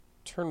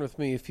turn with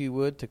me, if you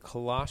would, to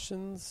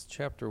Colossians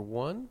chapter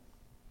 1.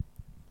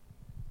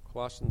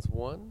 Colossians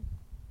 1.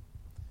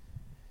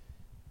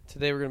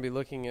 Today we're going to be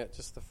looking at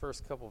just the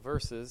first couple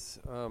verses.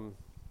 We're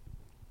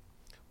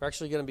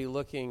actually going to be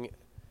looking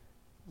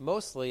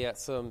mostly at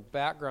some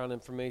background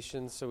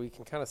information so we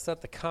can kind of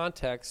set the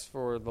context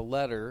for the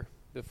letter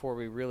before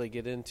we really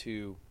get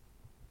into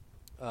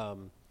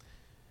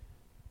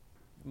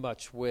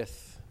much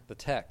with the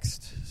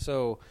text.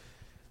 So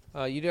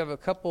you do have a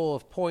couple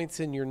of points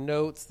in your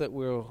notes that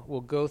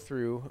we'll go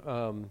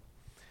through.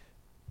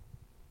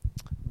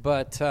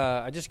 But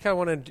I just kind of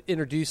want to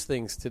introduce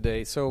things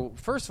today. So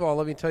first of all,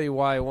 let me tell you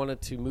why I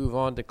wanted to move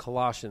on to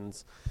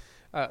Colossians.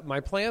 My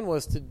plan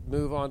was to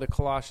move on to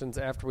Colossians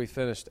after we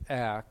finished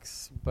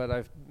Acts, but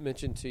I've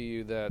mentioned to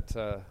you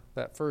that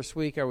that first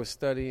week I was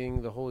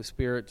studying, the Holy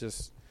Spirit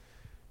just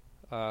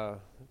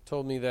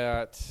told me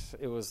that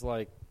it was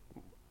like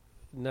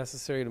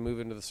necessary to move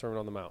into the Sermon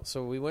on the Mount.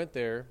 So we went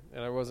there,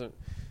 and I wasn't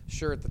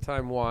sure at the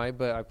time why,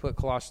 but I put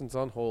Colossians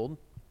on hold.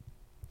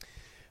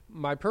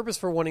 My purpose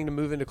for wanting to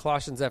move into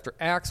Colossians after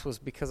Acts was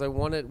because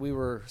we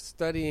were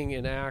studying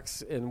in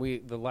Acts, and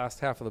the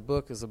last half of the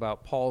book is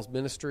about Paul's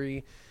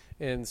ministry,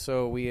 and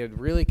so we had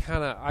really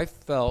I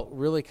felt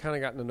really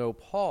gotten to know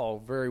Paul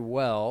very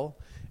well,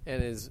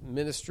 and his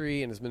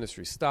ministry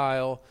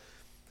style.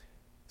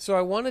 So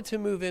I wanted to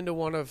move into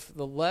one of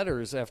the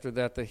letters after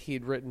that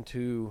he'd written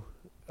to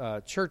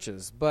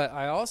churches, but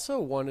I also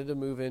wanted to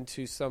move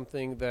into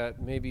something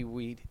that maybe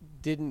we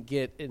didn't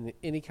get in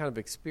any kind of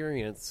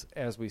experience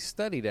as we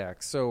studied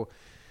Acts. So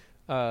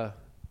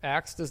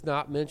Acts does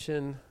not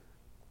mention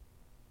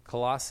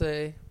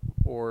Colossae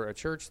or a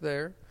church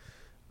there.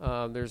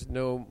 Since there's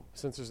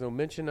no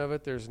mention of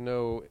it, there's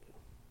no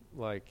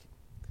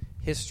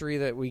history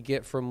that we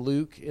get from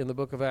Luke in the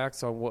book of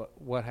Acts on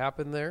what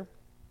happened there,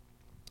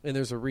 and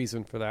there's a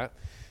reason for that.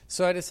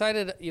 So I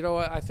decided,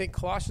 I think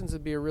Colossians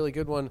would be a really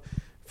good one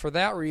for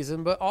that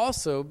reason, but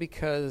also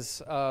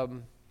because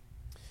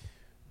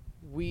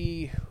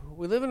we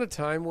live in a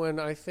time when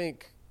I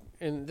think,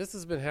 and this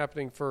has been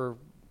happening for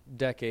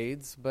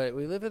decades, but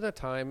we live in a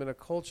time in a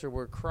culture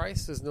where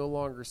Christ is no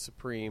longer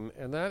supreme,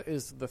 and that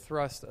is the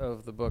thrust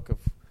of the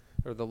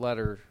the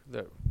letter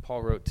that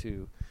Paul wrote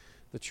to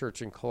the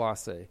church in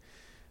Colossae.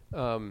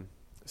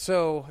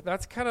 So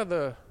that's kind of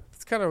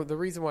the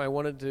reason why I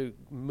wanted to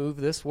move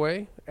this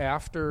way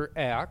after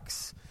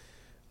Acts.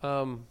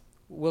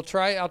 I'll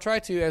try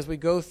to, as we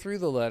go through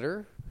the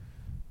letter,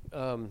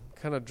 kind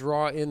of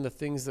draw in the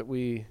things that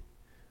we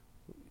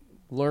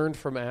learned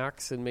from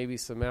Acts and maybe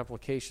some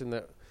application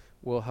that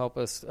will help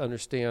us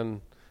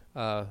understand,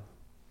 a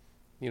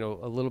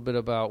little bit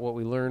about what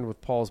we learned with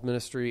Paul's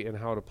ministry and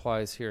how it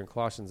applies here in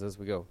Colossians as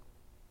we go.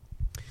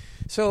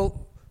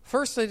 So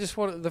first,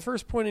 the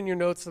first point in your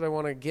notes that I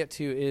want to get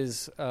to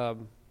is the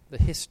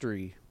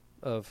history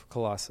of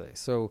Colossae.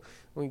 So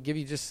I'm going to give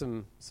you just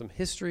some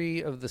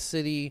history of the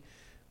city,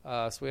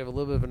 so we have a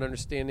little bit of an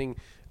understanding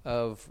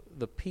of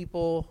the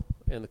people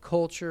and the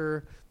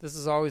culture. This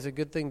is always a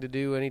good thing to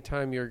do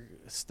anytime you're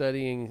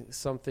studying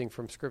something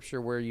from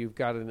Scripture where you've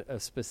got a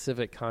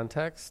specific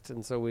context.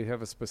 And so we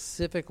have a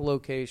specific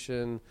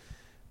location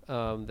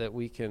that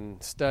we can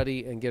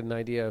study and get an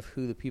idea of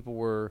who the people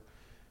were,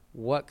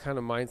 what kind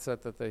of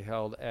mindset that they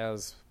held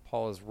as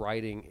Paul is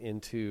writing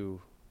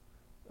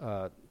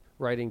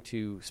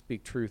to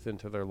speak truth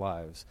into their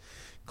lives.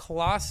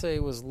 Colossae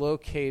was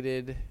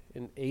located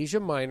in Asia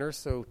Minor,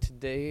 so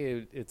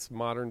today it's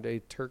modern-day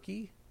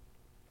Turkey.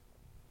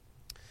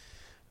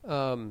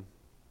 Long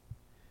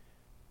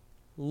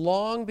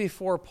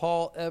before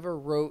Paul ever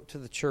wrote to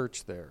the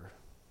church there,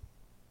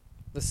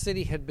 the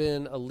city had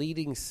been a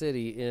leading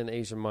city in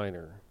Asia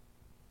Minor.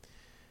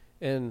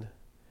 And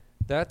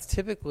those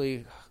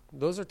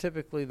are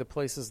typically the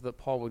places that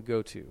Paul would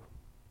go to.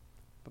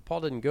 But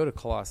Paul didn't go to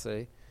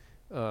Colossae.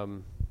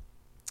 And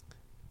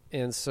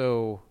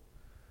so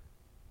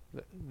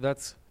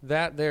that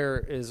there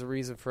is a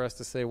reason for us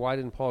to say, why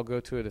didn't Paul go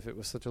to it if it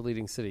was such a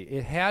leading city?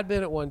 It had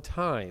been at one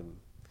time.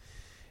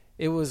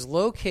 It was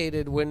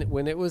located,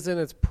 when it was in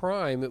its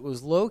prime, it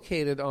was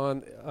located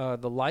on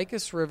the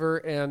Lycus River,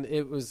 and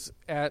it was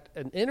at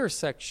an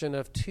intersection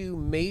of two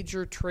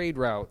major trade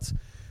routes,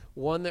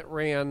 one that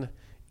ran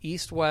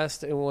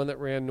east-west and one that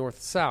ran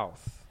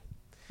north-south.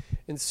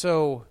 And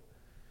so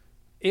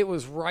it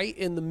was right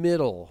in the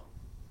middle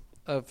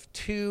of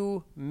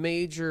two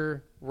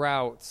major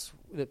routes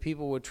that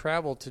people would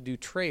travel to do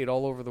trade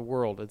all over the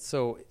world. And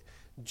so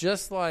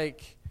just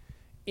like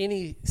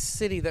any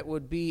city that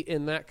would be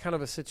in that kind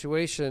of a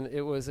situation,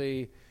 it was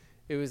a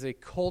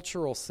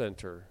cultural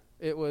center.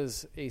 It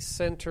was a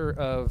center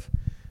of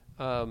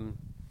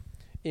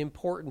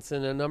importance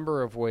in a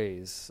number of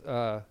ways.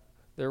 There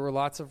were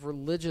lots of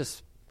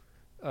religious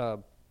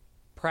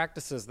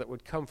practices that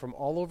would come from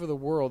all over the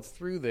world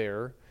through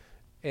there.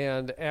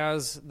 And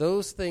as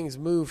those things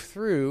move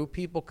through,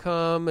 people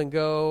come and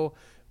go,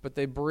 but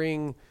they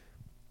bring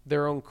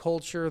their own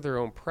culture, their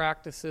own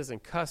practices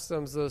and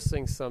customs. Those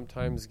things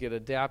sometimes get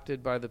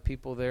adapted by the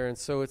people there. And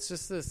so it's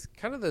just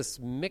this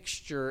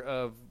mixture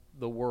of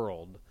the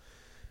world.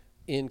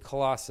 in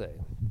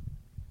Colossae.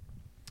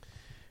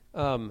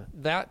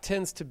 That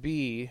tends to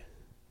be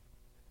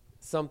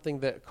something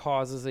that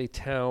causes a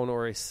town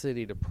or a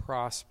city to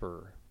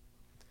prosper.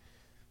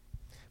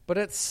 But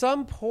at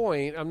some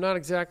point, I'm not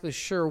exactly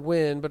sure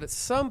when, but at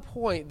some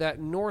point that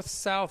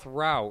north-south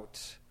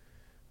route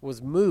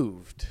was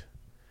moved.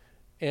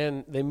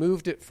 And they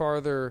moved it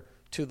farther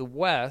to the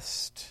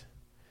west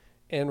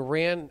and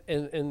when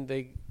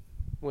they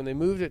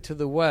moved it to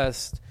the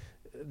west,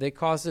 they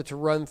caused it to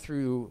run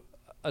through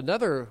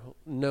another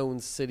known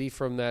city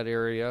from that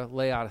area,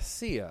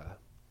 Laodicea.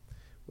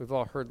 We've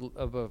all heard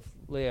of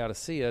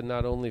Laodicea,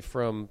 not only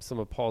from some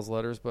of Paul's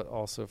letters, but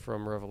also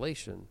from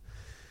Revelation.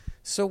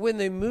 So when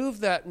they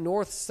moved that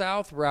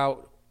north-south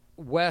route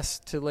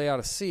west to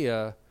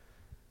Laodicea,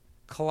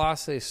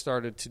 Colossae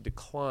started to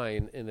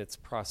decline in its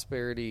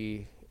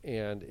prosperity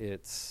and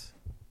its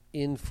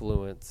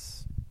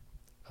influence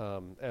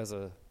as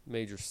a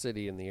major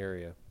city in the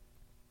area.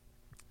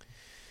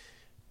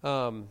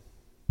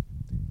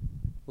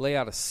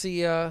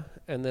 Laodicea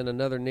and then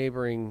another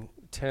neighboring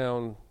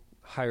town,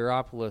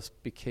 Hierapolis,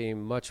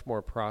 became much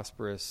more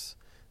prosperous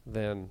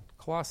than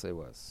Colossae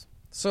was.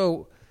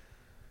 So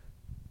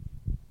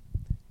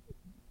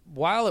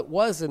while it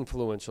was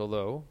influential,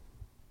 though,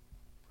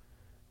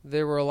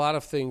 there were a lot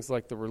of things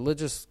like the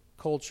religious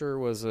culture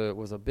was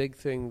a big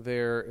thing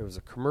there. It was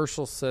a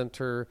commercial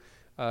center.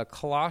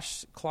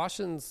 Colossae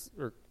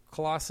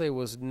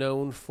was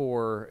known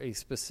for a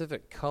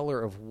specific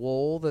color of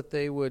wool that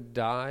they would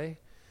dye,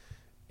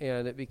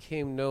 and it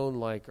became known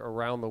like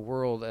around the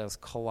world as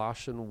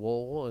Colossian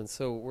wool. And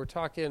so we're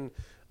talking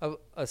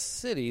a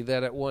city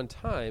that at one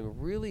time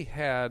really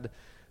had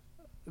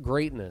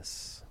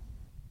greatness.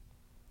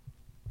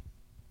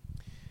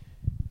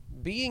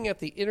 Being at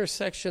the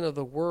intersection of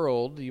the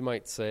world, you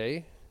might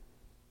say,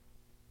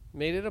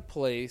 made it a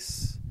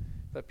place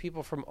that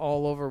people from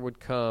all over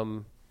would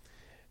come,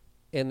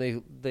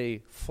 and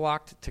they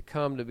flocked to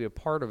come to be a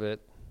part of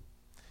it,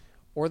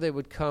 or they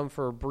would come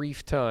for a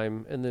brief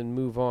time and then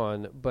move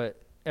on,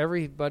 but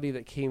everybody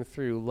that came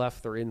through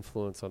left their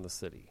influence on the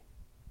city.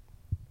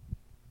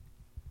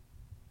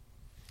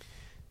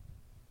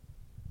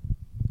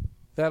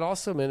 That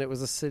also meant it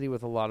was a city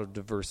with a lot of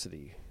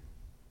diversity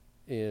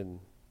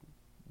in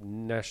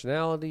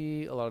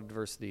nationality, a lot of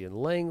diversity in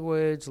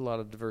language, a lot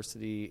of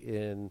diversity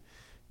in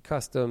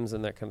customs,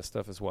 and that kind of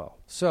stuff as well.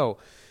 So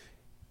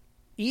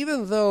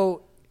even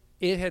though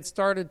it had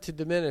started to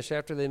diminish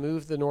after they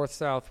moved the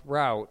north-south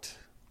route,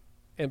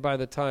 and by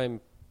the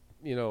time,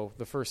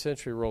 the first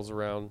century rolls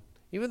around,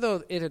 even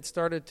though it had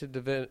started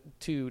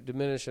to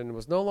diminish and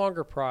was no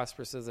longer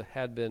prosperous as it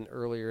had been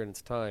earlier in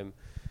its time,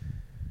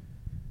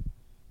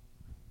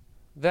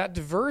 that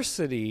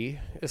diversity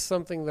is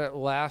something that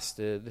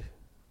lasted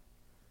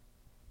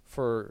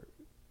for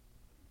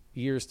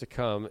years to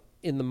come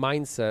in the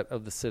mindset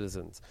of the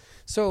citizens.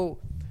 So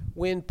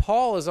when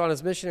Paul is on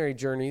his missionary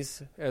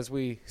journeys, as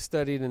we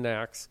studied in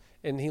Acts,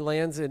 and he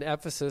lands in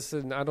Ephesus,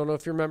 and I don't know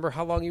if you remember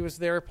how long he was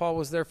there. Paul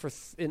was there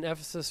in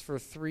Ephesus for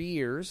 3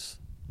 years.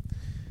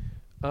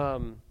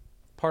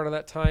 Part of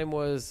that time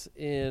was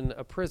in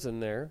a prison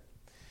there.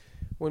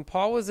 When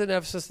Paul was in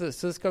Ephesus,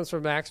 this comes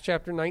from Acts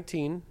chapter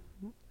 19,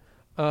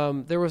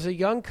 there was a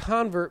young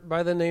convert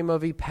by the name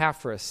of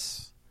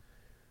Epaphras,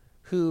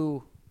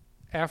 who,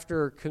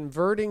 after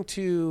converting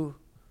to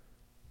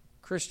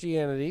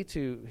Christianity,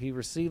 he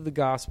received the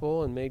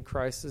gospel and made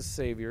Christ his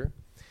Savior.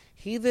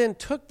 He then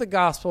took the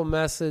gospel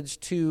message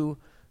to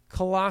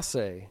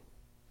Colossae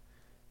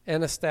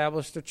and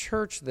established a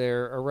church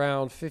there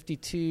around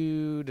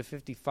 52 to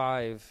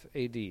 55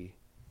 A.D.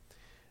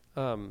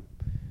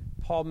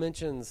 Paul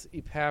mentions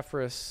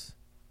Epaphras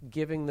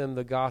giving them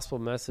the gospel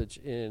message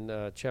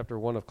in chapter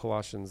 1 of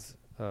Colossians,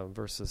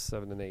 verses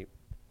 7 and 8.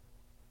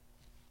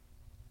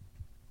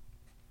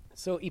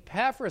 So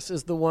Epaphras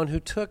is the one who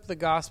took the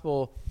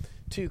gospel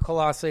to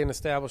Colossae and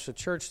established a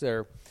church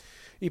there.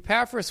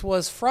 Epaphras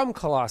was from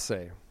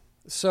Colossae,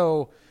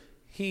 so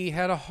he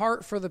had a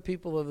heart for the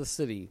people of the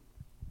city.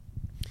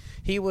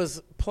 He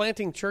was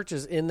planting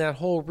churches in that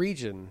whole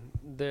region.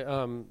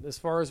 As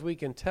far as we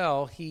can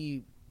tell,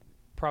 he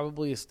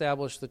probably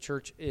established the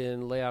church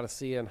in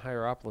Laodicea and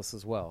Hierapolis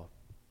as well.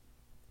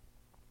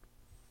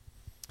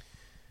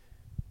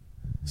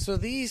 So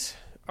these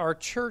are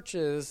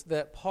churches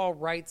that Paul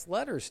writes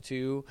letters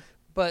to,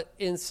 but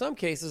in some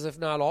cases, if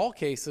not all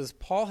cases,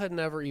 Paul had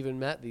never even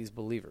met these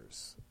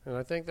believers. And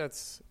I think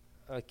that's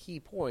a key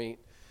point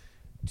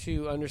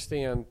to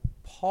understand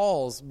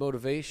Paul's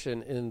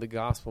motivation in the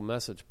gospel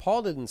message.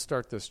 Paul didn't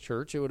start this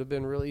church. It would have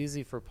been real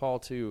easy for Paul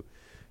to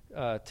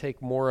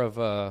take more of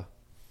a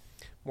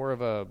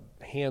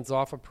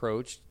hands-off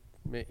approach,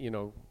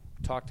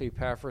 talk to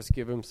Epaphras,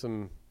 give him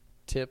some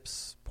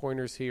tips,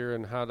 pointers here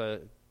on how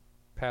to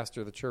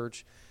pastor the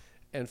church,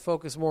 and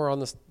focus more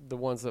on the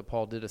ones that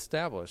Paul did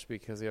establish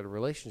because he had a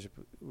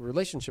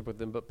relationship with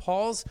them. But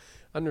Paul's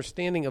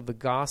understanding of the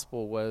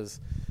gospel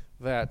was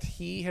that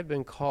he had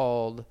been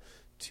called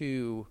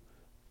to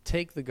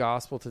take the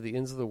gospel to the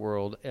ends of the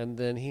world, and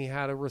then he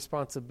had a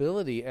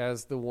responsibility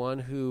as the one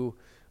who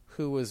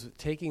who was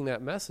taking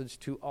that message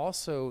to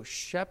also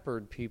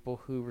shepherd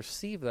people who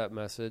received that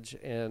message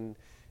and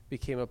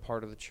became a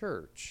part of the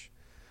church,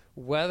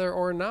 whether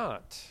or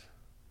not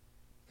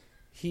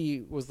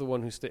he was the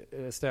one who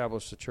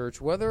established the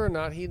church, whether or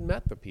not he'd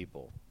met the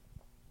people.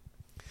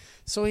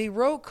 So he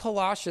wrote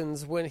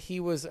Colossians when he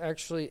was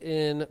actually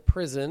in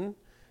prison.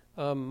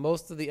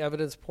 Most of the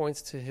evidence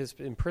points to his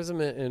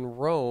imprisonment in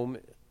Rome,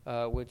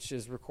 which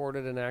is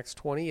recorded in Acts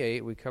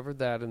 28. We covered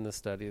that in the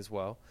study as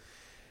well.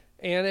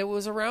 And it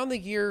was around the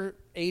year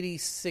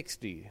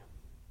 80-60.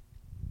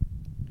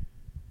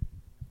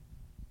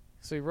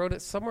 So he wrote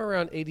it somewhere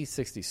around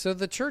 80-60. So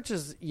the church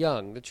is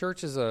young. The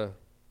church is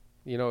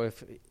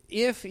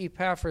if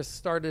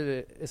Epaphras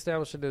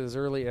established it as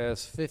early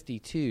as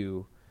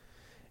 52,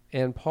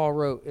 and Paul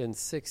wrote in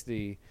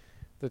 60,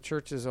 the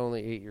church is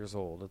only 8 years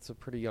old. It's a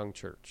pretty young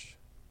church.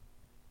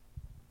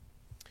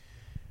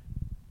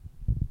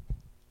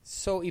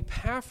 So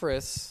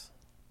Epaphras,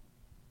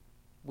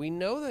 we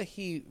know that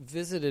he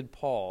visited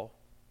Paul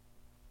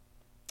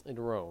in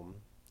Rome.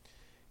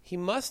 He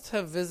must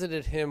have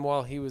visited him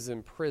while he was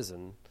in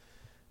prison.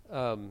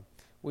 So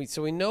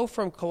we know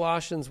from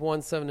Colossians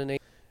 1:7 and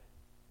 8.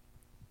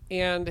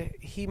 And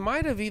he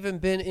might have even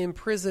been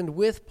imprisoned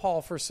with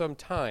Paul for some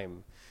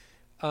time.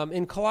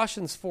 In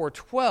Colossians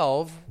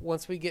 4:12,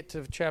 once we get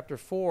to chapter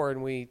 4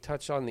 and we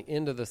touch on the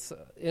end of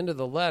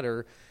the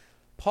letter,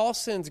 Paul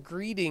sends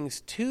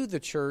greetings to the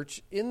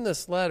church in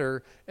this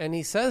letter, and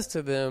he says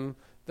to them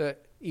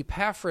that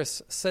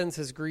Epaphras sends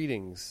his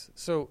greetings.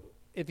 So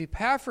if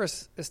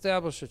Epaphras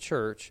established a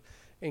church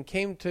and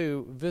came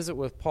to visit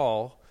with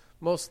Paul,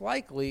 most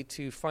likely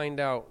to find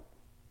out,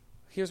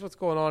 here's what's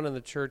going on in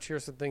the church,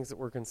 here's some things that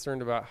we're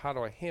concerned about, how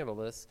do I handle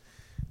this?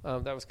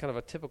 That was kind of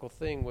a typical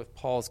thing with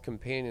Paul's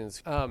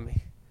companions.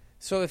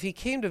 So if he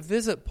came to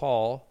visit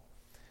Paul,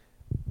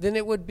 then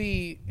it would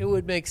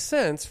make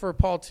sense for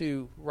Paul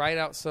to write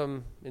out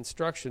some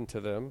instruction to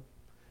them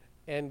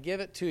and give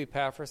it to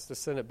Epaphras to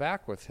send it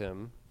back with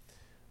him,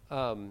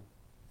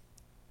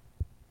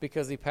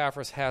 because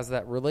Epaphras has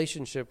that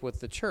relationship with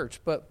the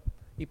church. But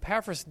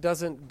Epaphras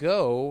doesn't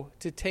go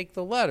to take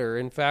the letter.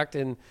 In fact,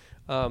 in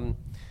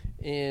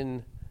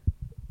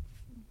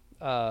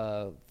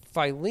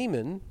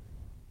Philemon,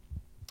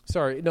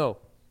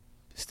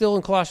 still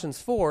in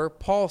Colossians 4,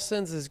 Paul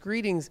sends his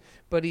greetings,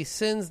 but he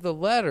sends the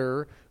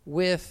letter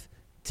with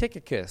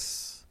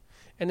Tychicus.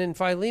 And in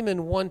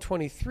Philemon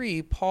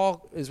 1:23,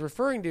 Paul is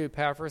referring to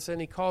Epaphras, and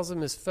he calls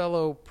him his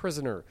fellow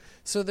prisoner.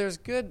 So there's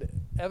good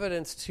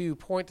evidence to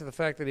point to the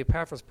fact that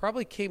Epaphras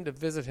probably came to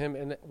visit him,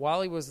 and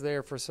while he was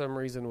there, for some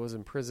reason, was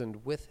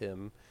imprisoned with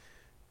him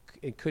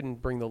and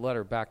couldn't bring the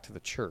letter back to the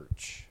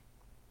church.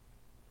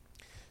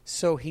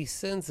 So he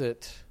sends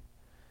it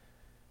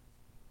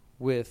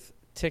with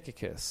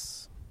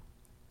Tychicus.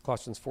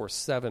 Colossians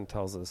 4:7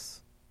 tells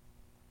us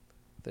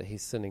that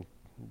he's sending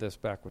this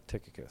back with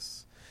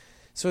Tychicus.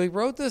 So he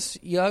wrote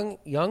this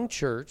young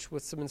church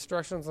with some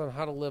instructions on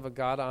how to live a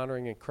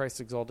God-honoring and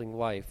Christ-exalting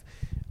life.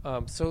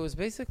 So it was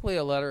basically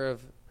a letter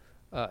of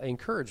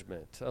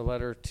encouragement, a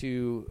letter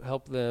to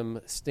help them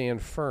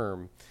stand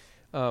firm.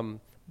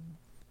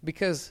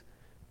 Because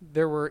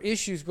there were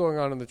issues going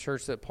on in the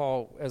church that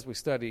Paul, as we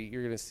study,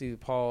 you're going to see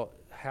Paul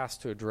has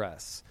to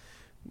address.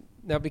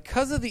 Now,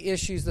 because of the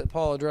issues that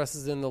Paul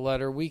addresses in the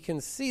letter, we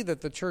can see that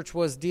the church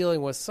was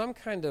dealing with some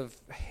kind of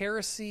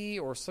heresy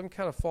or some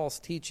kind of false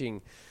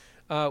teaching.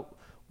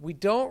 We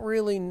don't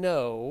really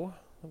know.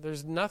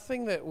 There's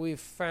nothing that we've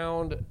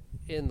found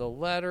in the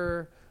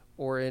letter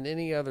or in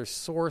any other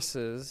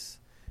sources,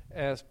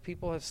 as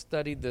people have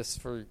studied this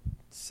for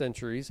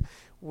centuries.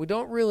 We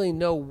don't really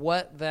know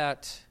what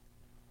that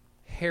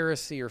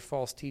heresy or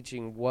false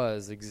teaching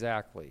was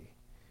exactly.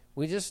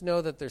 We just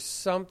know that there's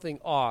something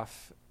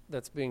off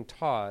that's being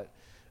taught,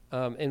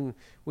 and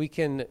we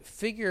can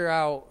figure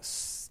out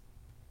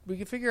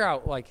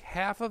like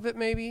half of it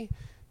maybe.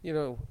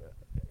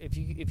 If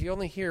you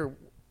only hear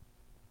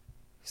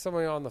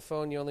somebody on the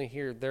phone, you only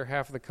hear their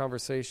half of the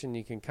conversation.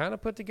 You can kind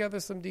of put together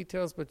some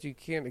details, but you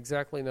can't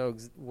exactly know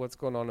what's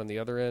going on the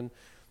other end.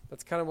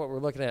 That's kind of what we're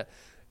looking at.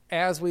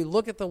 As we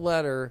look at the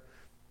letter,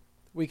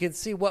 we can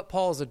see what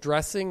Paul is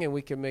addressing, and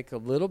we can make a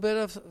little bit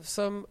of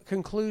some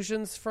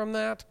conclusions from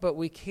that, but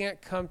we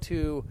can't come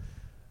to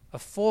a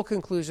full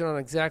conclusion on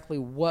exactly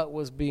what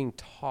was being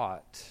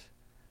taught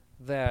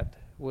that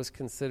was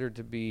considered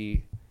to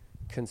be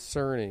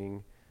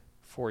concerning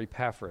for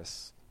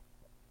Epaphras.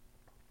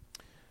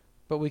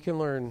 But we can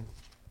learn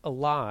a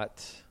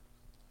lot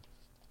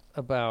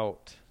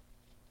about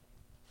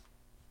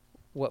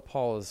what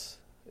Paul is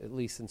at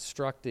least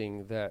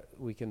instructing that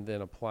we can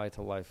then apply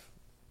to life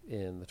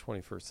in the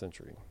 21st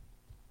century.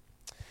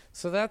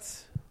 So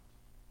that's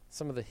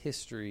some of the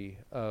history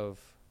of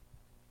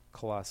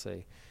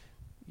Colossae.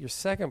 Your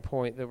second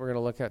point that we're going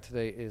to look at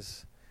today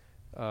is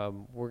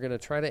we're going to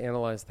try to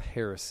analyze the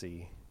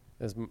heresy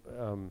as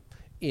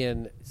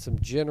in some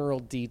general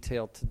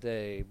detail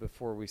today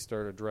before we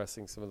start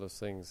addressing some of those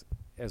things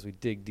as we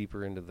dig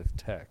deeper into the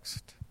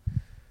text.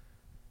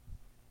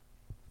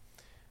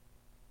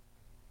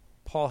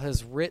 Paul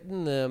has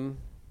written them.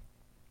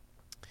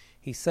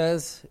 He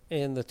says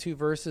in the 2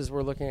 verses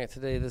we're looking at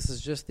today, this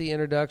is just the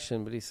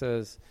introduction, but he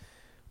says,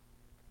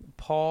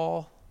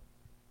 Paul,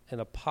 an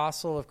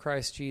apostle of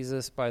Christ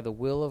Jesus by the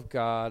will of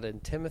God,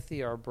 and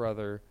Timothy our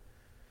brother,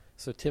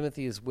 so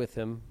Timothy is with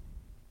him,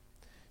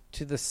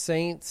 to the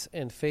saints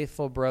and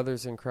faithful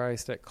brothers in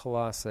Christ at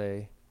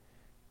Colossae,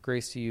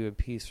 grace to you and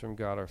peace from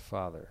God our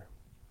Father.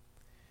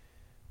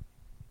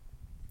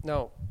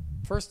 Now,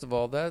 first of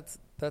all, that's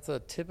a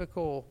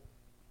typical,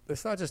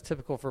 it's not just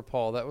typical for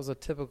Paul, that was a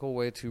typical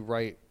way to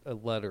write a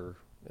letter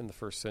in the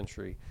first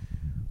century.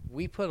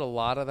 We put a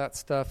lot of that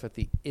stuff at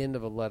the end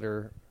of a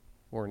letter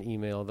or an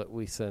email that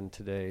we send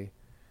today.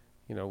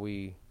 You know,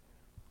 we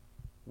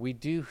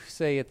do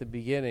say at the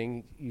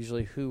beginning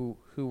usually who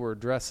we're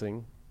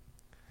addressing,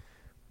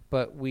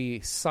 but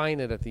we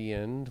sign it at the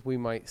end. We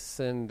might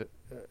send,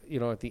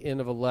 at the end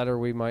of a letter,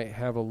 we might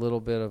have a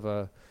little bit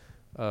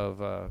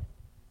of a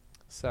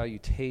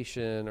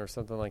salutation or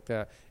something like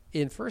that.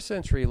 In first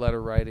century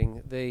letter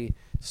writing, they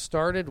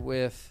started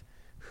with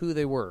who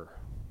they were.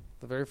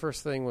 The very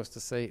first thing was to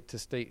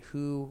state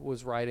who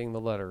was writing the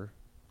letter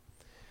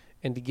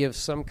and to give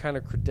some kind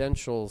of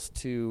credentials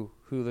to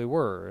who they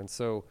were. And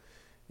so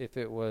if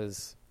it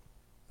was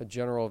a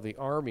general of the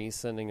army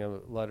sending a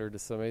letter to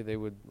somebody, they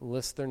would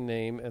list their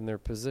name and their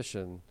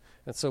position.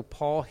 And so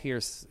Paul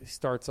here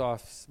starts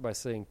off by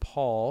saying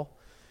Paul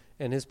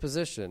and his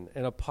position,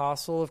 an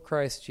apostle of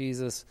Christ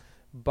Jesus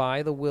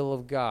by the will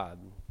of God.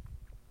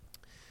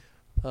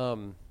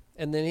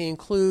 And then he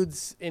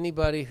includes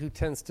anybody who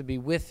tends to be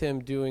with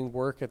him doing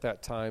work at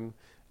that time.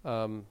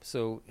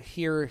 So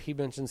here he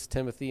mentions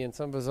Timothy. In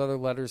some of his other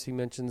letters he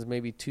mentions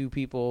maybe 2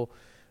 people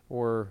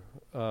or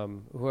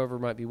whoever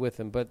might be with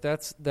him. But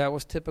that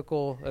was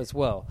typical as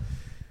well.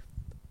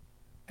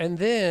 And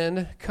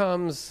then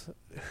comes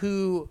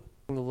who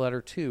in the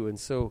letter to. And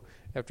so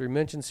after he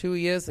mentions who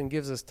he is and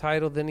gives his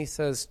title, then he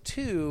says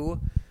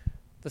to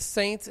the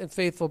saints and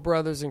faithful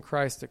brothers in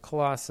Christ at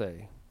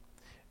Colossae.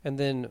 And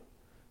then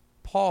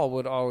Paul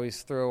would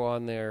always throw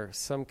on there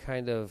some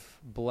kind of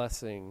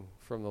blessing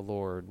from the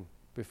Lord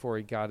before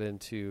he got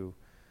into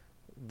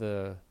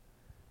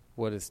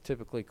what is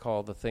typically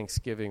called the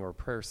Thanksgiving or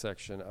prayer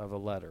section of a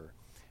letter.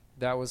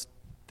 That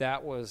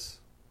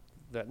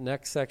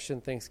next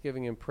section,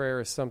 Thanksgiving and prayer,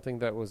 is something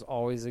that was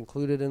always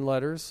included in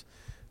letters.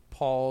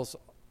 Paul's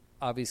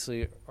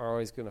obviously are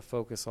always going to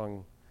focus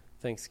on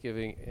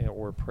Thanksgiving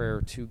or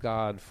prayer to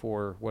God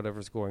for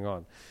whatever's going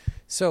on.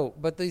 So,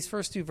 but these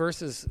first 2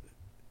 verses,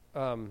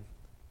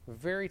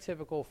 very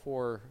typical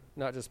for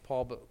not just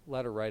Paul, but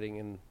letter writing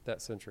in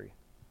that century.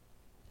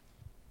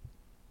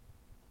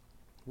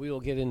 We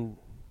will get in,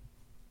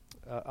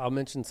 I'll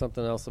mention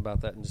something else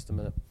about that in just a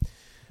minute.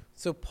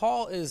 So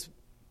Paul is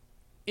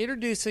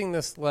introducing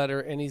this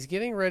letter, and he's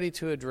getting ready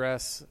to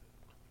address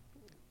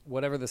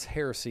whatever this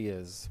heresy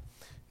is.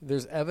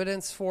 There's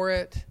evidence for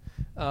it.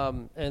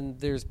 And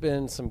there's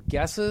been some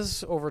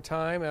guesses over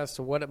time as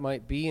to what it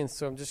might be, and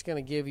so I'm just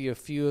going to give you a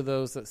few of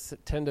those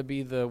that tend to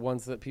be the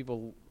ones that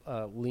people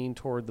lean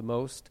toward the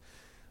most.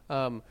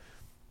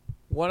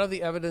 One of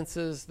the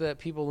evidences that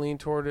people lean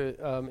toward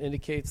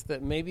indicates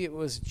that maybe it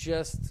was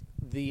just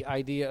the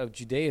idea of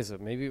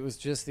Judaism. Maybe it was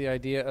just the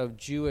idea of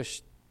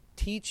Jewish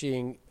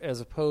teaching as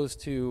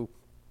opposed to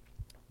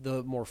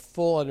the more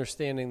full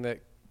understanding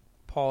that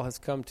Paul has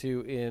come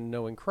to in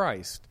knowing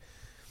Christ.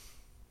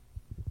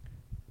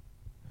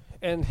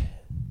 And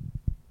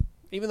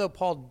even though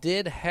Paul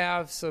did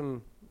have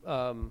some,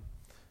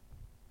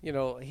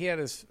 he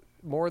had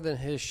more than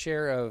his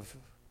share of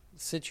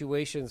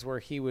situations where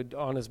he would,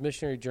 on his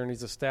missionary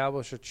journeys,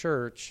 establish a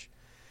church,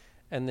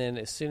 and then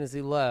as soon as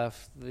he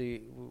left,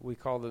 we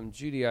call them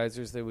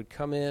Judaizers, they would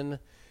come in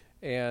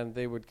and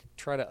they would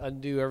try to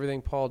undo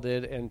everything Paul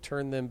did and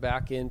turn them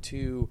back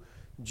into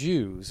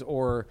Jews,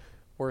 or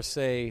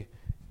say,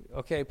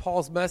 okay,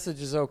 Paul's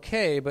message is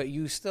okay, but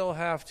you still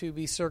have to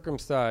be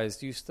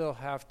circumcised. You still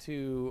have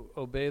to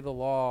obey the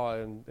law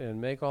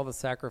and make all the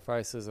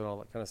sacrifices and all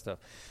that kind of stuff.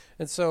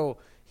 And so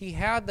he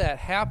had that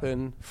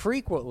happen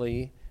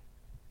frequently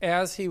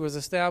as he was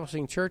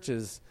establishing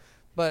churches.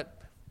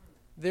 But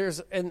there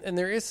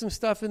is some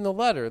stuff in the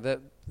letter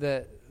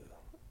that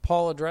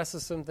Paul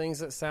addresses some things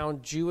that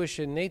sound Jewish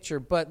in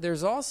nature, but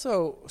there's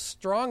also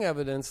strong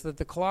evidence that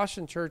the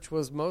Colossian church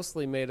was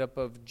mostly made up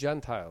of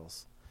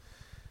Gentiles.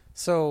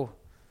 So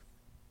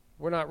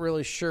we're not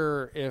really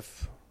sure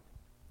if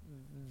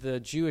the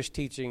Jewish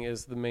teaching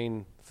is the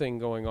main thing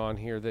going on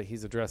here that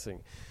he's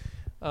addressing.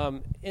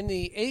 In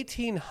the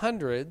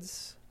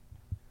 1800s,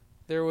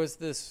 there was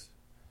this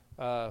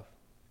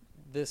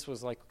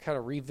was like kind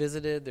of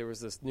revisited. There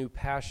was this new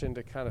passion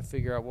to kind of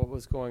figure out what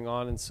was going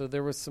on. And so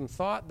there was some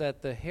thought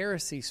that the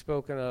heresy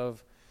spoken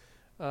of,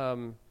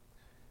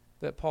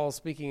 that Paul's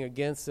speaking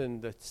against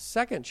in the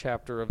 2nd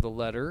chapter of the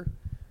letter,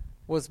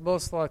 was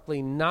most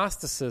likely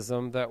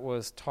Gnosticism that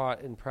was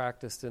taught and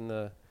practiced in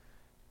the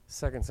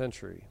 2nd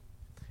century.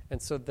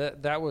 And so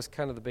that was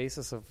kind of the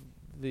basis of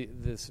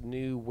this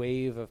new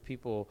wave of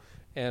people,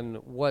 and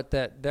what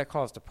that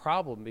caused a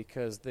problem,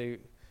 because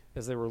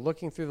as they were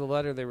looking through the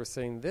letter, they were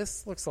saying,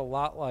 this looks a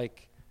lot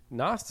like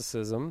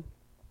Gnosticism.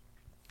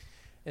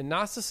 And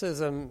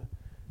Gnosticism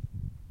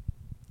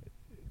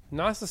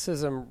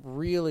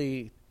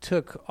really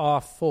took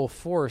off full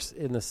force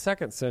in the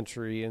 2nd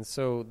century. And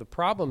so the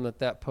problem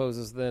that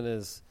poses then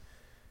is,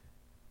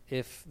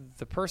 if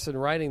the person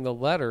writing the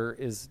letter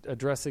is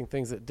addressing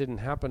things that didn't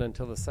happen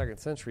until the 2nd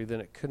century,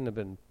 then it couldn't have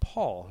been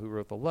Paul who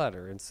wrote the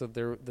letter. And so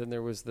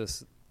there was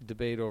this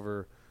debate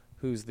over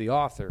who's the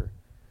author.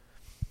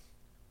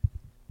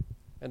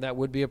 And that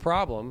would be a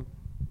problem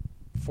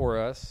for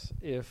us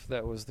if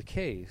that was the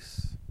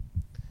case.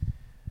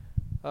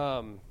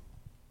 And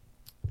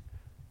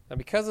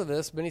because of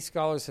this, many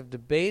scholars have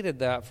debated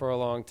that for a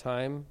long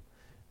time,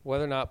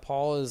 whether or not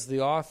Paul is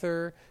the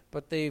author.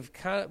 But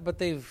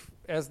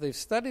as they've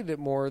studied it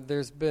more,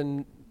 there's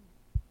been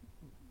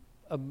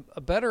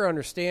a better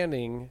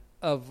understanding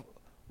of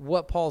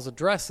what Paul's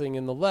addressing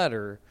in the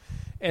letter,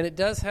 and it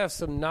does have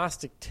some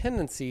Gnostic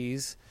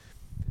tendencies.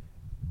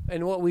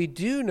 And what we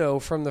do know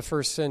from the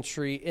 1st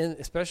century,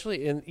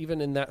 especially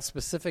even in that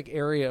specific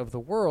area of the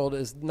world,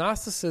 is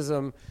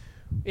Gnosticism.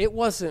 It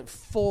wasn't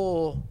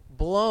full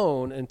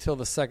blown until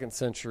the 2nd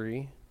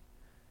century.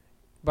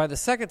 By the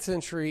 2nd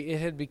century, it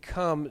had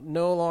become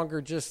no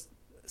longer just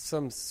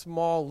some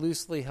small,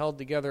 loosely held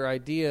together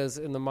ideas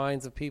in the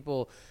minds of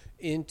people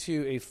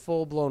into a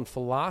full-blown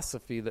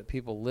philosophy that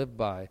people live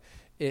by.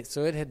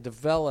 So it had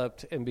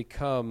developed and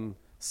become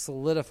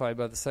solidified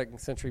by the 2nd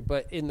century.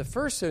 But in the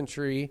 1st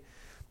century,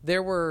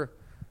 there were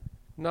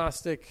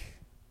Gnostic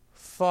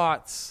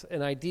thoughts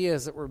and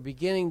ideas that were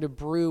beginning to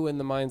brew in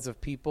the minds of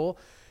people,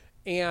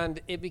 and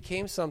it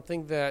became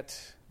something that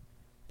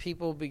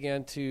people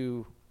began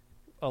to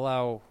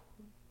allow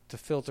to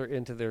filter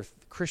into their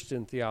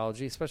Christian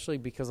theology, especially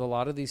because a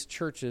lot of these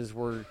churches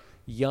were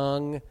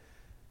young,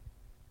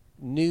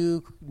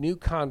 new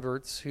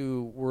converts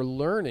who were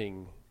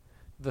learning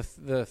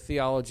the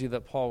theology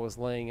that Paul was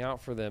laying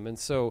out for them. And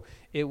so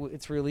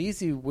it's really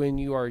easy when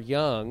you are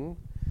young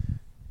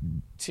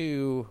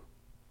to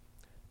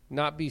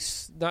not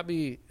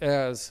be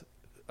as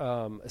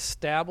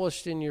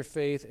established in your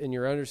faith and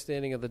your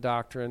understanding of the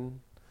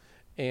doctrine,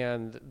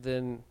 and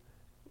then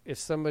if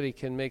somebody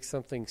can make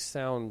something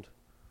sound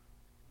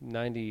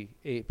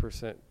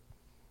 98%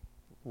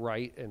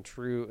 right and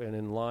true and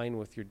in line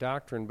with your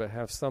doctrine, but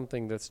have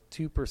something that's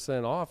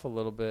 2% off a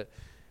little bit,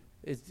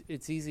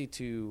 it's easy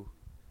to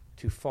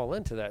fall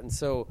into that. And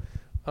so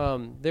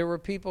there were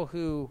people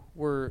who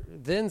were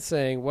then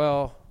saying,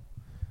 well,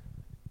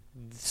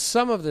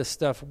 some of this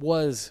stuff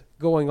was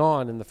going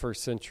on in the 1st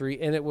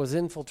century, and it was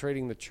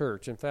infiltrating the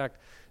church. In fact,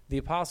 the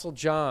Apostle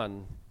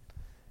John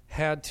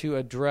had to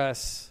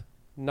address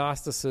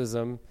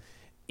Gnosticism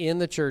in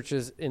the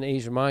churches in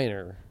Asia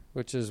Minor,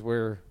 which is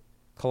where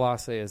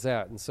Colossae is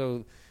at.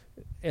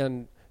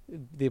 And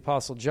the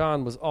Apostle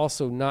John was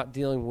also not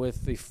dealing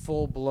with the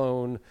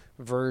full-blown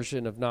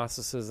version of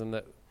Gnosticism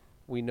that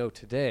we know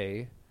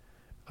today,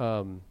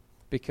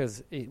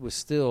 because it was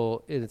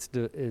still in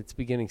its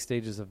beginning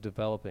stages of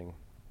developing.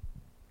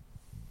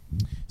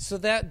 So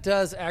that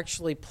does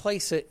actually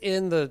place it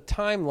in the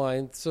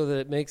timeline so that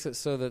it makes it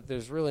so that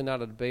there's really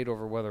not a debate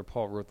over whether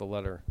Paul wrote the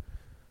letter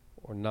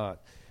or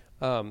not.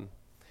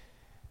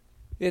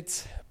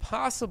 It's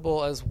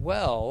possible as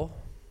well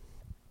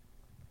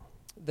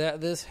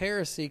that this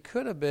heresy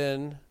could have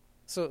been,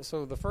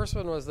 so the first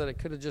one was that it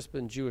could have just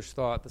been Jewish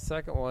thought. The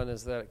second one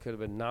is that it could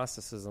have been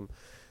Gnosticism.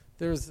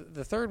 There's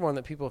the third one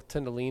that people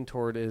tend to lean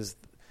toward is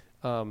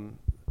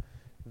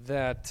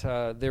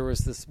that there was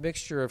this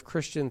mixture of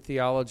Christian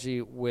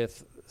theology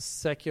with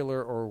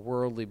secular or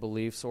worldly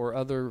beliefs or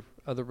other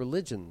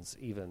religions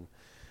even.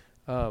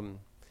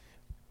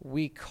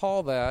 We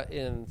call that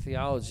in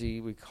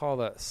theology,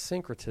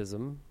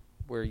 syncretism,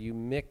 where you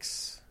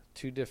mix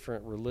two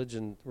different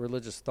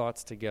religious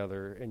thoughts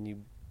together,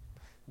 and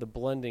the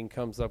blending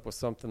comes up with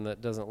something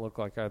that doesn't look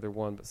like either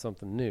one, but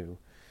something new.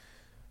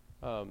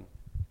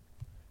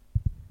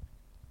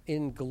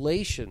 In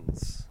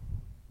Galatians,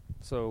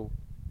 so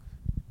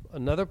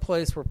another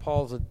place where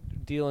Paul's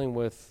dealing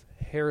with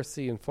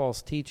heresy and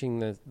false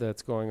teaching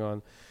that's going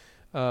on,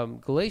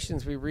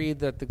 Galatians, we read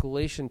that the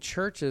Galatian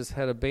churches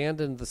had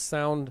abandoned the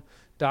sound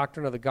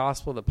doctrine of the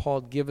gospel that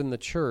Paul had given the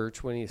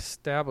church when he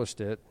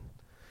established it,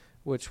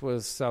 which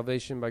was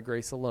salvation by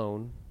grace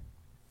alone.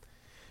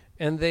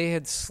 And they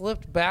had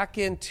slipped back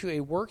into a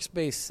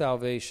works-based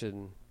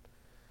salvation.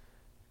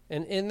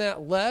 And in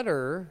that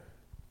letter,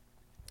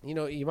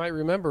 you might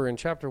remember in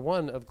chapter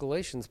 1 of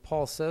Galatians,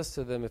 Paul says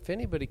to them, if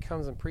anybody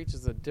comes and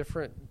preaches a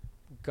different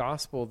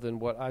gospel than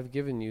what I've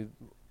given you,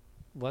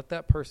 let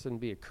that person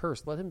be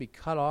accursed. Let him be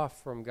cut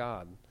off from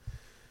God.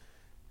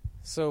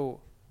 So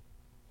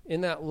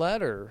in that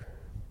letter,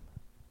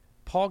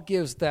 Paul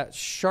gives that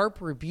sharp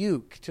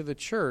rebuke to the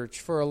church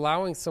for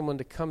allowing someone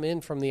to come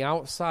in from the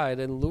outside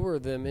and lure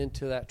them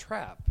into that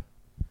trap.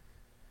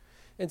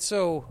 And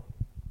so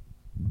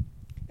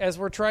as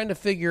we're trying to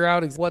figure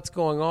out what's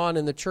going on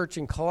in the church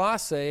in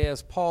Colossae,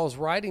 as Paul's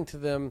writing to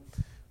them,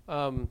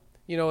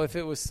 if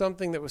it was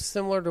something that was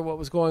similar to what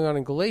was going on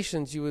in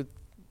Galatians, you would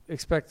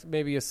expect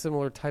maybe a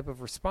similar type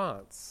of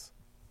response.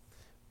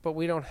 But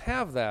we don't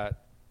have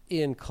that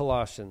in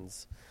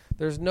Colossians.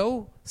 There's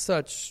no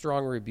such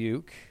strong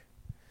rebuke.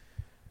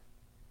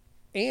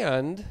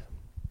 And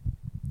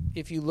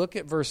if you look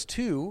at verse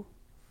 2,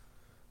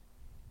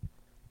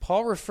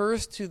 Paul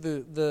refers to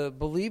the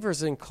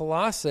believers in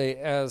Colossae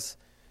as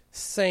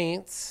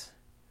saints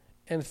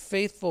and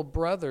faithful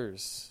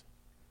brothers.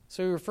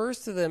 So he refers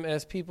to them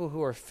as people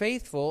who are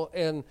faithful,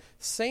 and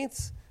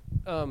saints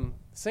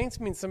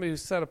means somebody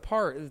who's set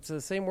apart. It's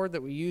the same word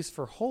that we use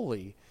for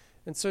holy.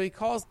 And so he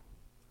calls,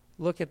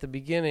 look at the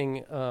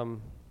beginning,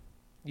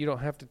 you don't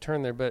have to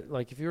turn there, but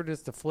like if you were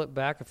just to flip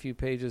back a few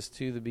pages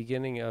to the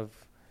beginning of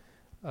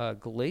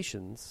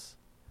Galatians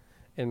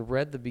and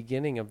read the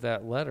beginning of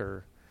that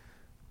letter,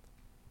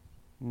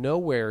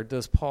 nowhere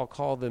does Paul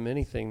call them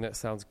anything that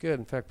sounds good.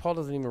 In fact, Paul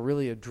doesn't even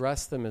really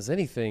address them as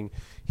anything.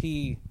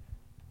 He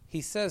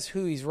says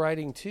who he's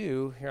writing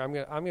to. Here, I'm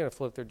gonna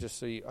flip there just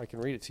so I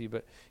can read it to you.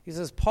 But he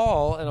says,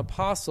 Paul, an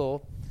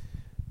apostle.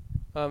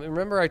 And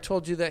remember, I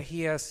told you that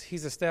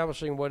he's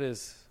establishing what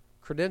his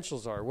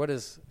credentials are, what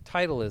his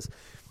title is.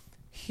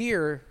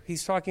 Here,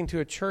 he's talking to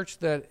a church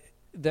that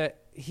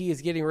he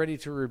is getting ready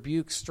to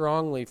rebuke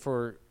strongly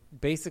for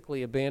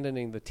basically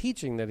abandoning the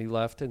teaching that he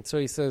left. And so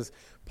he says,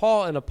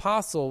 Paul, an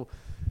apostle,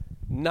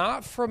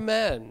 not from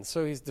men.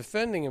 So he's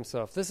defending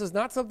himself. This is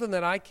not something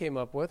that I came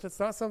up with. It's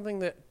not something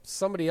that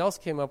somebody else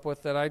came up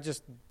with that I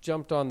just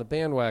jumped on the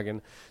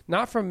bandwagon.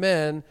 Not from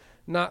men,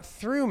 not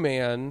through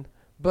man,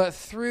 but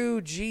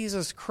through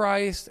Jesus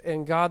Christ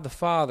and God the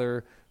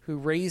Father who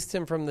raised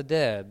him from the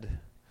dead.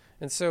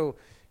 And so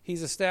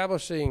he's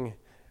establishing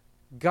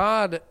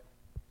God,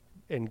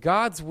 and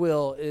God's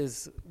will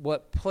is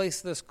what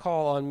placed this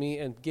call on me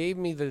and gave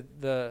me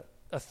the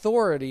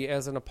authority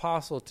as an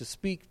apostle to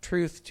speak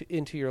truth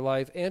into your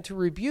life and to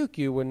rebuke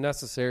you when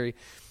necessary.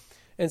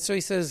 And so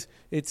he says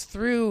it's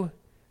through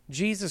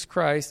Jesus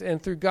Christ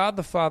and through God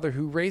the Father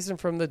who raised him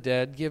from the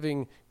dead,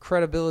 giving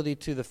credibility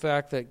to the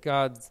fact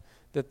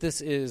that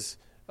this is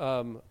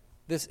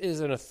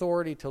an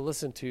authority to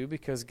listen to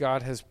because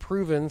God has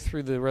proven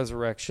through the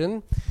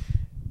resurrection.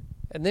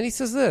 And then he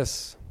says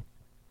this.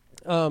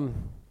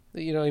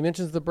 He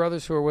mentions the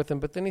brothers who are with him,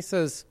 but then he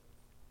says,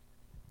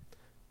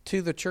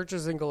 to the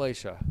churches in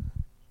Galatia.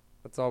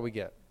 That's all we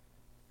get.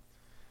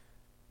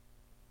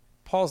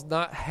 Paul's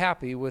not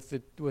happy with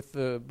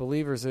the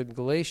believers in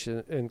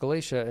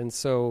Galatia, and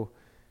so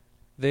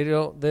they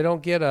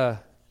don't get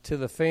to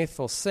the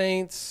faithful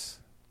saints,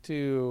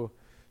 to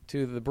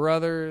the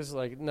brothers,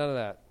 like none of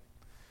that.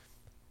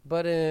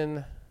 But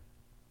in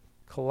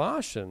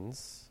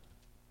Colossians,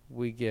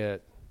 we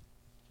get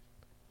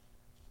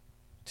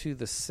to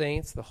the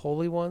saints, the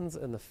holy ones,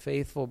 and the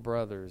faithful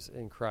brothers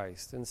in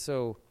Christ. And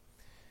so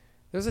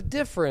there's a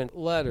different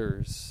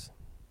letters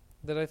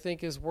that I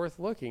think is worth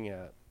looking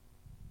at.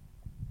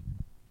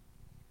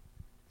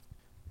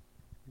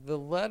 The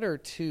letter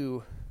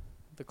to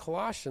the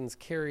Colossians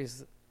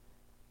carries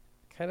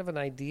kind of an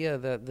idea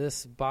that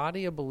this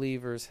body of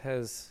believers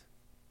has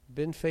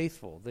been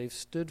faithful. They've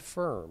stood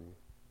firm.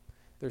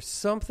 There's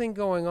something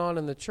going on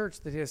in the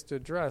church that he has to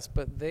address,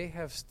 but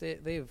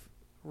they've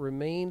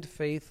remained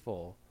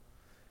faithful,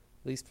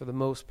 at least for the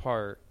most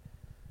part.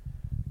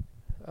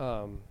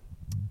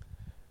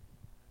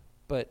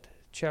 But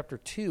chapter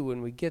 2,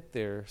 when we get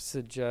there,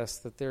 suggests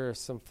that there are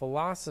some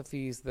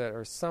philosophies that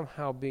are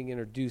somehow being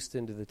introduced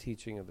into the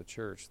teaching of the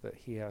church that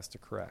he has to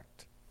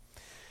correct.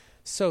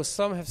 So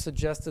some have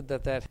suggested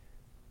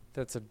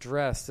that's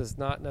addressed is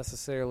not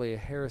necessarily a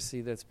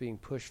heresy that's being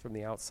pushed from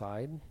the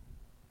outside,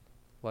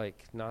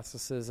 like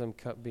Gnosticism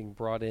being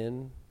brought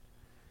in,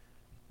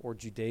 or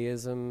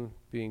Judaism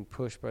being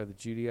pushed by the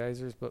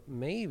Judaizers, but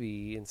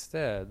maybe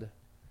instead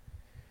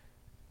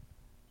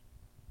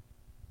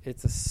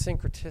it's a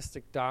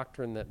syncretistic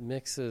doctrine that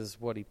mixes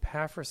what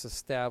Epaphras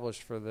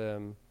established for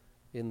them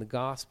in the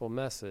gospel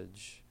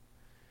message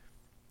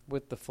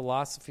with the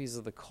philosophies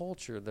of the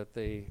culture that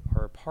they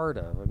are a part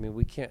of. I mean,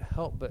 we can't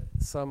help but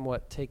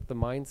somewhat take the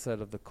mindset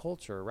of the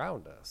culture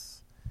around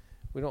us.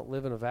 We don't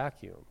live in a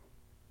vacuum.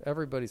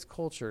 Everybody's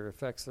culture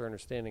affects their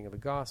understanding of the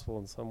gospel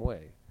in some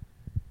way.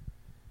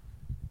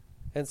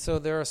 And so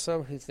there are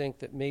some who think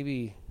that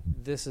maybe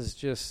this is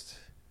just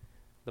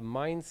the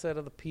mindset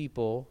of the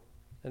people.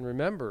 And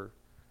remember,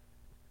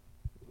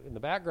 in the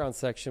background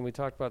section, we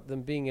talked about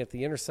them being at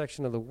the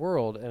intersection of the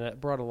world, and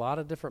it brought a lot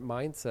of different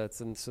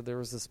mindsets. And so there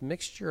was this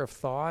mixture of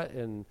thought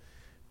and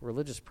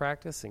religious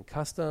practice and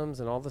customs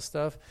and all this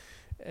stuff,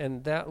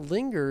 and that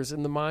lingers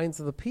in the minds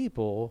of the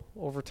people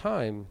over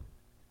time.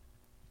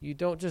 You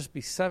don't just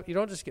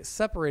get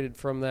separated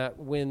from that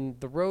when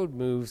the road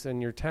moves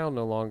and your town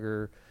no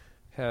longer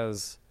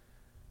has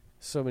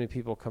so many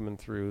people coming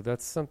through.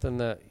 That's something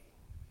that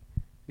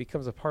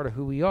becomes a part of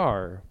who we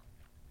are.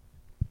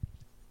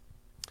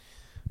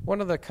 One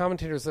of the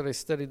commentators that I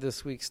studied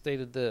this week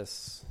stated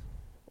this.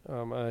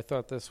 I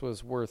thought this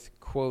was worth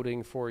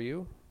quoting for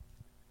you.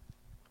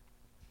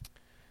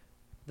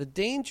 The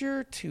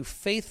danger to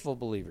faithful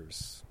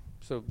believers,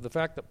 so the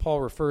fact that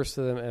Paul refers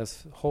to them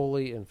as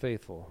holy and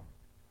faithful,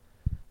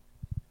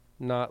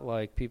 not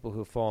like people who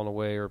have fallen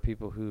away or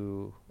people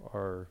who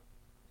are,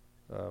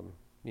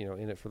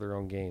 in it for their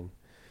own gain.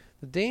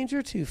 The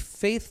danger to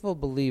faithful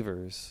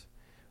believers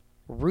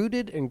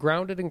rooted and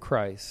grounded in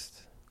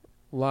Christ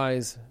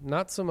lies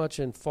not so much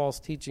in false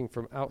teaching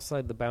from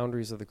outside the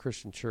boundaries of the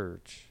Christian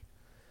church.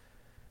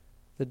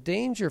 The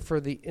danger for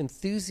the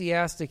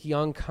enthusiastic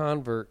young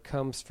convert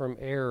comes from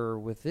error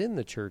within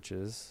the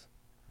churches,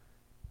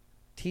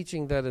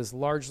 teaching that is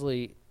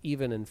largely,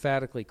 even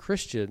emphatically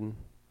Christian,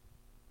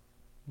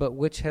 but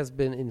which has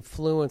been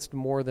influenced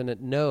more than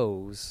it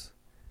knows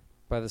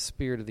by the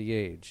spirit of the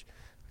age.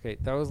 Okay,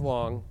 that was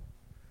long.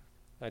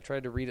 I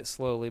tried to read it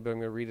slowly, but I'm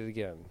going to read it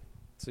again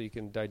so you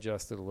can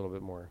digest it a little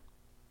bit more.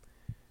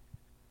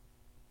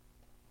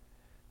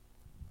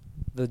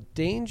 The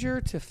danger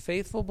to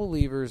faithful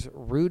believers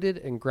rooted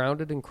and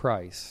grounded in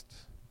Christ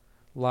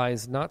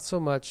lies not so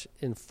much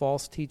in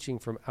false teaching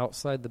from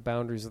outside the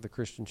boundaries of the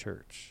Christian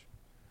church.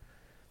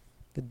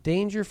 The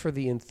danger for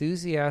the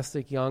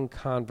enthusiastic young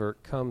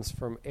convert comes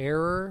from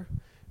error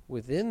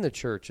within the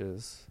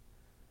churches,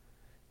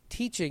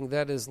 teaching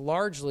that is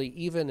largely,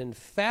 even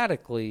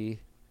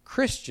emphatically,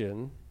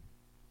 Christian.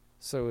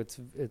 So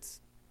it's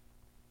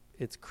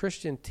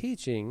Christian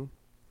teaching,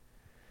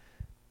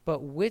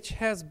 but which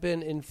has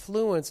been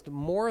influenced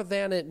more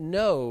than it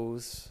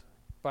knows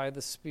by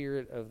the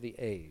spirit of the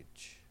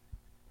age.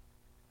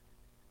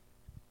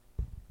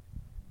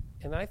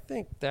 And I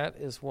think that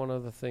is one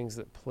of the things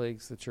that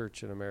plagues the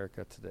church in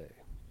America today.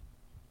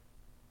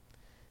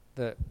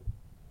 That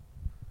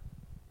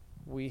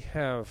we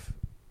have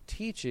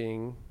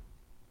teaching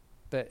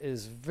that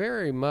is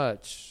very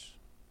much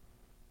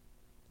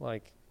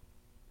like,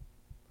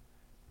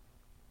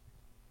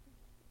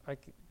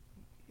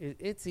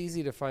 it's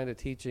easy to find a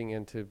teaching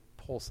and to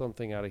pull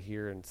something out of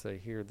here and say,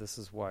 here, this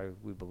is why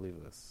we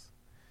believe this.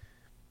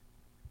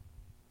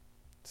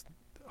 It's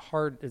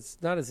hard. It's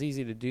not as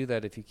easy to do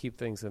that if you keep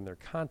things in their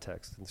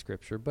context in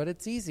Scripture, but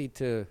it's easy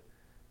to,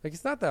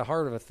 it's not that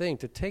hard of a thing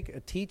to take a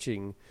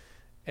teaching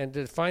and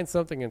to find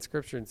something in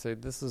Scripture and say,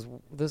 this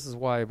is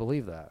why I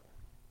believe that.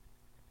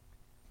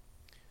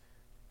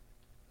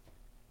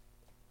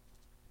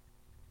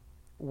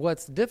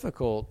 What's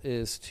difficult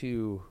is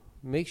to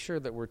make sure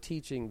that we're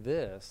teaching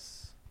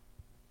this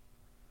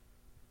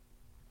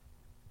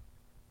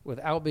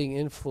without being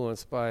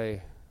influenced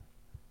by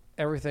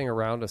everything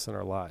around us in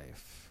our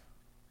life.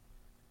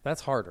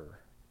 That's harder.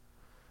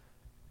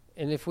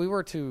 And if it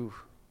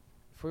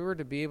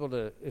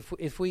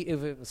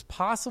was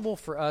possible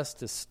for us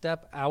to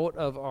step out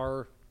of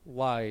our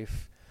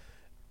life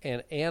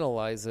and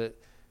analyze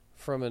it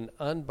from an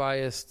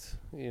unbiased,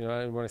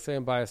 and when I say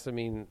unbiased, I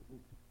mean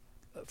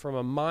from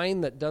a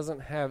mind that doesn't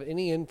have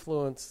any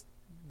influence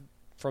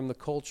from the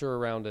culture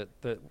around it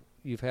that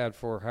you've had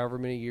for however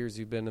many years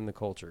you've been in the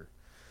culture.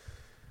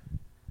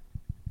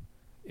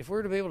 If we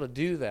were to be able to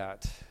do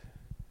that,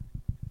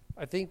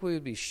 I think we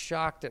would be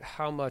shocked at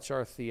how much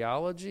our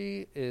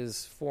theology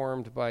is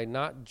formed by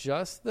not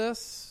just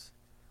this,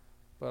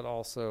 but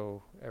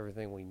also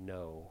everything we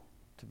know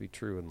to be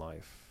true in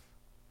life,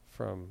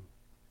 from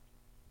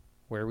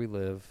where we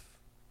live,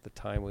 the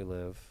time we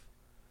live,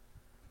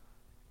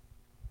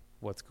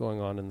 what's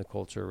going on in the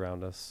culture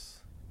around us,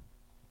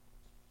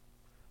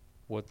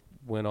 what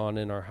went on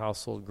in our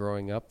household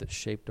growing up that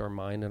shaped our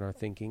mind and our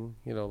thinking.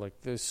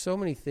 There's so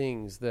many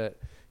things that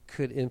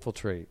could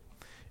infiltrate.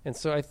 And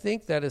so I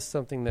think that is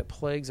something that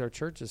plagues our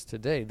churches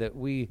today, that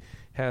we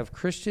have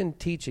Christian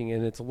teaching,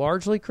 and it's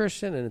largely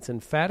Christian and it's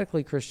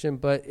emphatically Christian,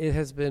 but it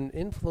has been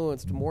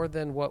influenced more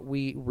than what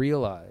we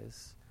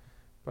realize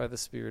by the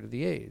spirit of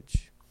the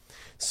age.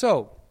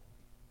 So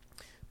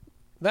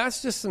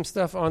that's just some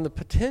stuff on the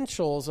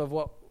potentials of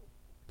what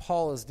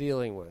Paul is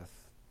dealing with.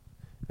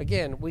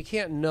 Again, we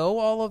can't know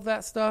all of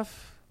that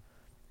stuff,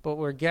 but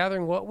we're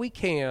gathering what we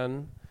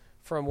can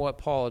from what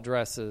Paul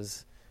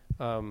addresses.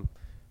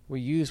 We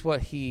use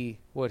what he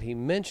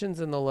mentions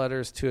in the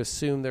letters to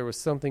assume there was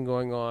something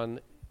going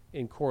on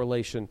in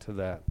correlation to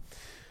that.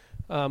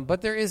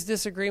 But there is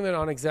disagreement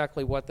on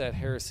exactly what that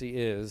heresy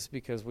is,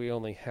 because we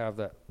only have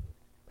that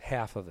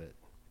half of it.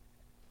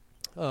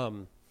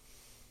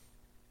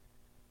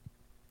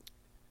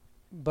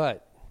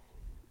 But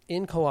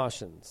in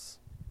Colossians,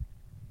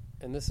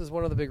 and this is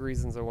one of the big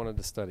reasons I wanted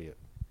to study it.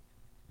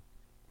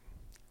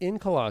 In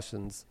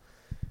Colossians,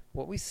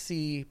 what we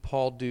see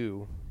Paul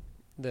do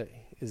that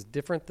is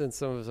different than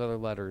some of his other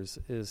letters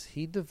is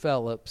he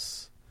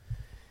develops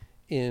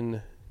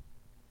in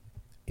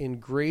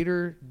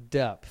greater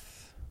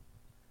depth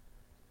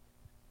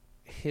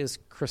his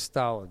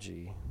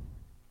Christology.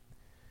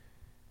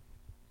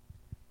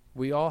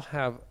 We all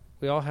have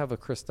a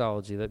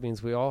Christology. That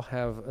means we all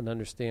have an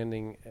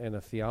understanding and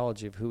a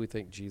theology of who we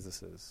think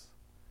Jesus is.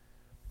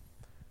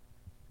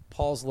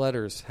 Paul's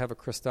letters have a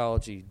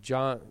Christology.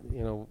 John,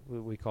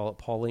 we call it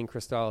Pauline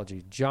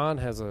Christology. John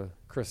has a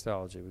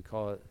Christology. We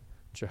call it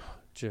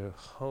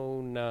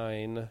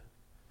Johannine.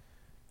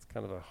 It's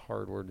kind of a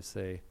hard word to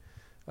say.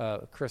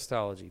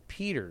 Christology.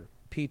 Peter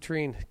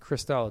Petrine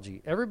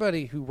Christology.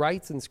 Everybody who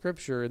writes in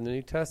Scripture in the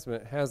New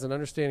Testament has an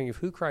understanding of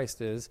who Christ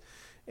is,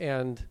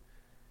 and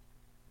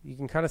you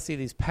can kind of see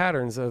these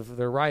patterns of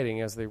their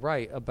writing as they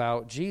write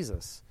about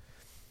Jesus.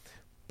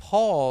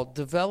 Paul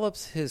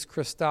develops his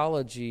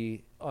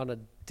Christology on a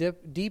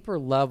deeper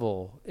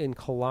level in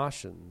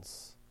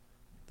Colossians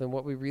than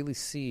what we really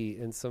see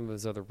in some of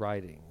his other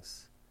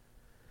writings.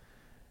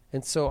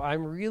 And so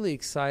I'm really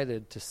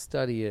excited to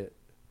study it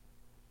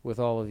with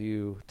all of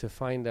you to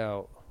find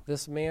out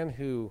this man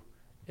who,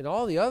 in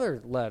all the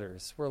other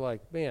letters, we're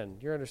like, man,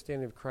 your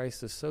understanding of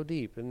Christ is so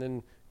deep. And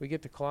then we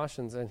get to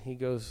Colossians, and he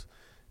goes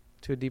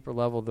to a deeper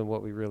level than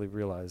what we really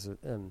realize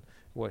and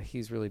what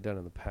he's really done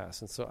in the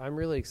past. And so I'm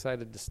really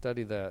excited to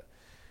study that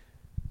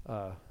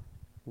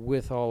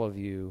with all of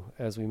you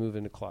as we move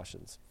into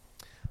Colossians.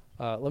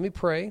 Let me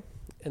pray,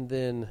 and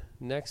then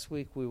next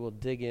week we will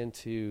dig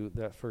into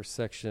that first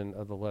section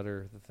of the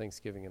letter, the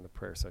Thanksgiving and the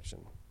prayer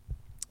section.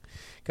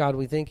 God,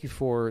 we thank you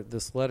for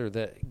this letter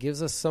that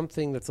gives us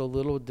something that's a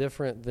little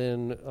different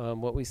than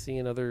what we see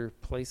in other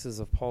places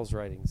of Paul's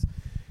writings.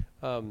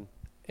 And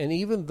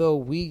even though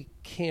we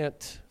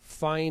can't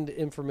find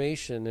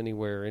information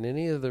anywhere in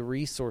any of the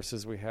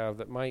resources we have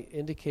that might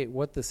indicate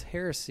what this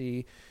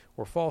heresy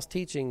or false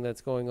teaching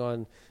that's going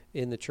on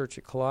in the church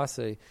at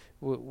Colossae,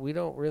 we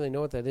don't really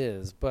know what that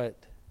is.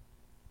 But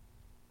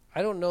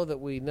I don't know that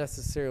we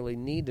necessarily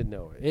need to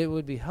know it. It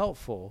would be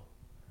helpful.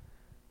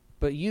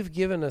 But you've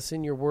given us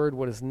in your word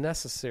what is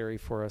necessary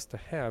for us to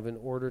have in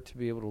order to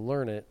be able to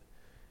learn it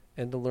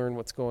and to learn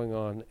what's going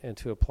on and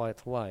to apply it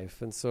to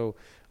life. And so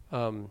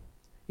even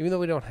though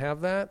we don't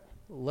have that,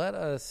 let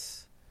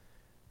us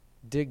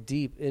dig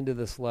deep into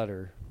this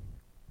letter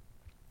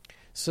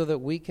so that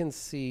we can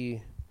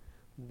see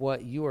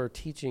what you are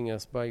teaching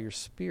us by your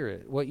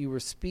Spirit, what you were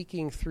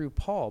speaking through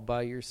Paul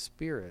by your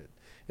Spirit.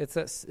 It's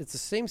the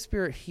same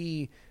Spirit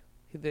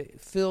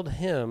that filled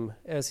him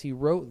as he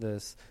wrote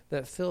this,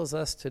 that fills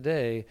us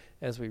today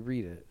as we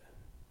read it.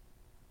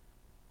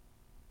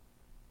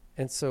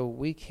 And so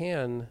we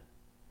can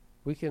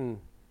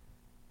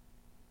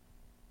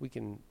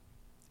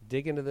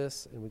dig into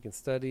this, and we can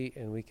study,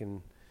 and we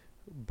can,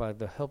 by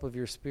the help of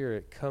your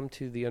Spirit, come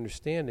to the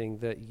understanding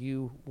that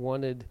you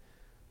wanted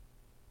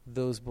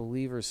those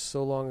believers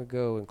so long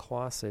ago in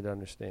Colossae to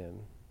understand.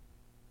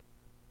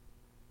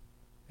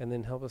 And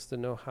then help us to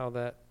know how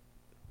that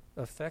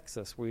affects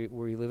us. We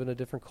live in a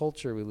different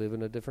culture. We live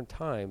in a different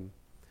time.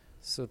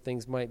 So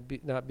things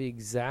might not be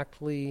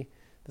exactly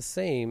the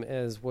same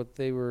as what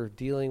they were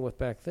dealing with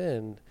back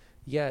then.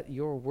 Yet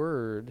your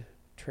word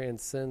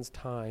transcends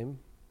time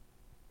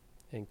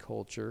and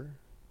culture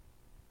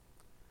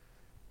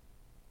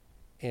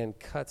and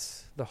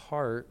cuts the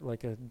heart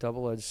like a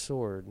double-edged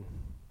sword.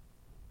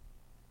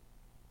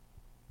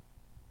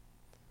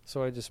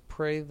 So I just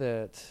pray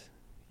that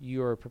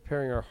you are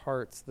preparing our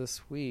hearts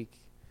this week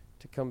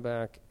to come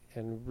back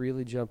and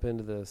really jump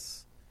into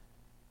this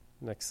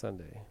next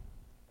Sunday.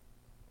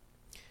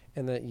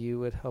 And that you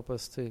would help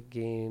us to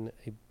gain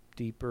a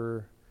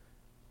deeper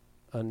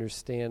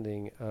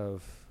understanding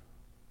of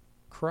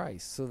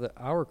Christ, so that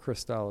our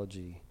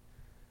Christology,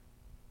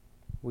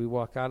 we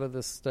walk out of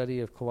this study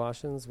of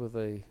Colossians with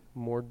a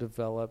more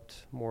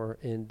developed, more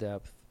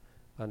in-depth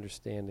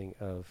understanding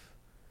of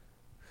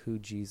who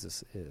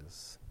Jesus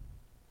is.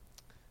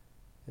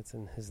 It's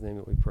in his name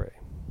that we pray.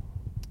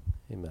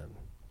 Amen.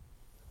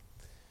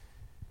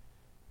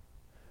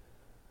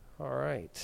 All right.